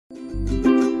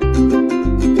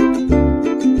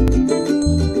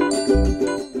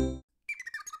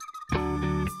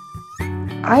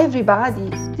Hi everybody,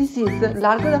 this is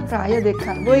Largo da Praia de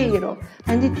Carvoeiro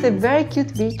and it's a very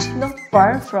cute beach not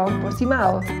far from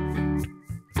Portimao.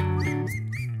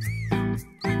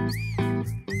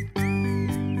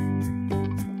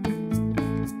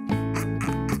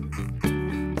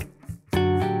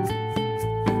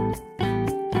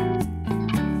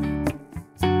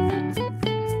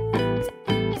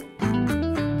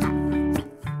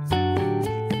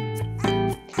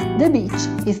 The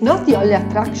beach is not the only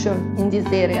attraction in this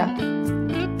area.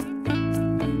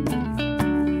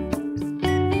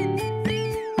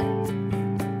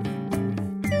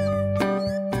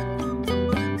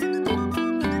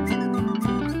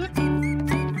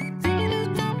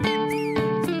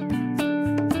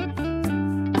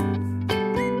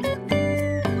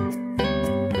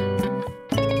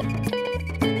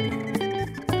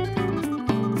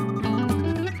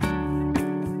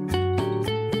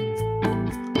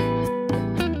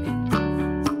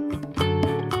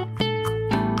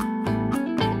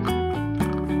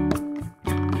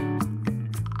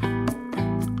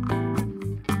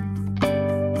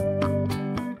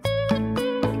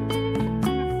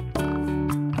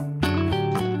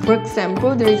 For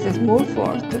example, there is a small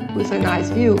fort with a nice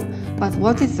view, but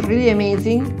what is really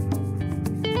amazing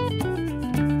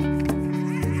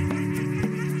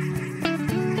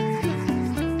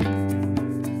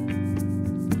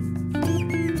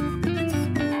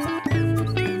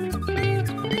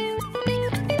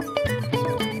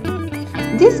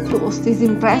this coast is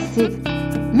impressive.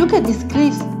 Look at these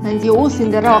cliffs and the holes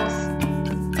in the rocks.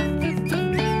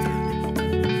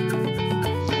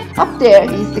 Up there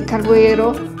is the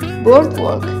Carvoeiro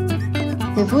boardwalk,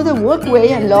 the wooden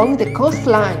walkway along the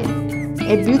coastline,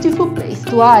 a beautiful place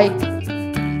to hike.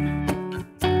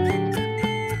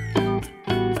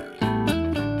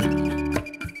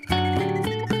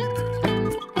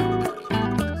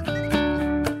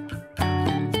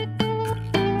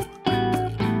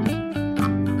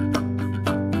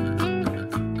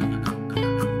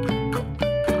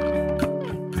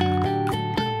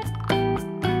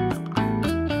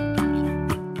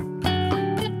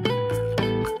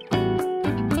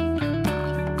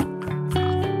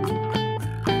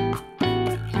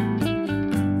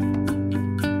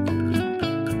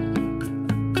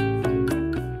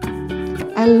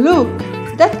 And look,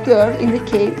 that girl in the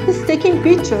cave is taking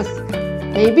pictures,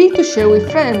 maybe to share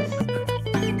with friends.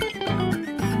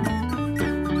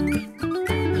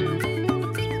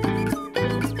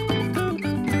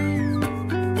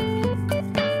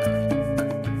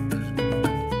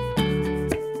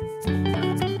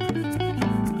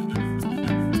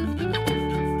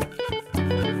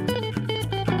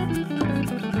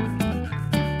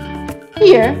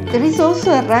 Here, there is also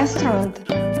a restaurant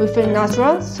with a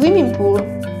natural swimming pool.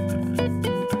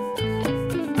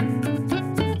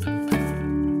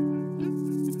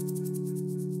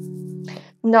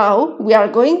 Now we are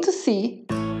going to see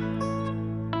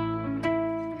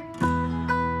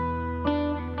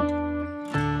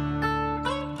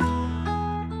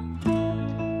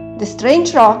the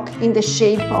strange rock in the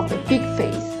shape of a pig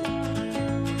face.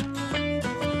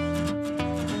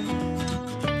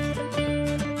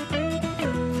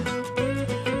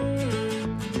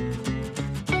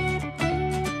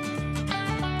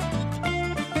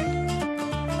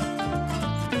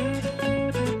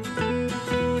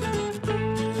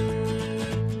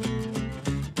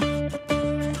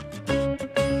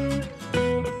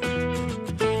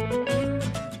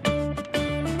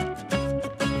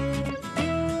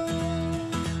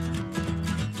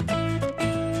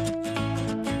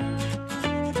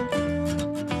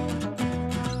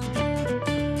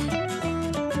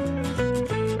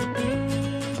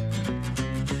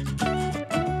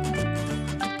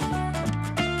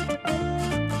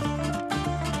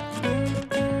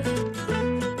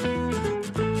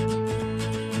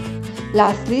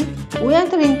 Lastly, we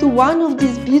enter into one of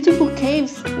these beautiful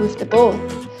caves with the boat,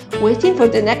 waiting for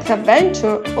the next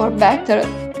adventure, or better,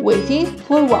 waiting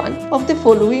for one of the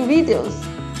following videos.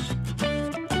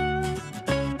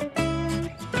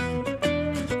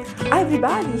 Hi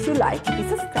everybody, if you like, please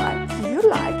subscribe. If you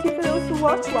like, you can also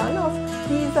watch one of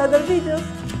these other videos.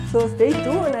 So stay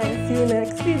tuned and see you in the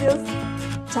next videos.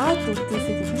 Ciao a tutti, se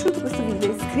ti è piaciuto questo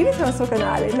video iscriviti al nostro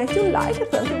canale, metti un like e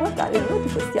puoi anche guardare uno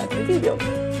di questi altri video.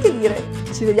 Che dire,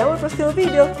 ci vediamo al prossimo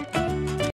video!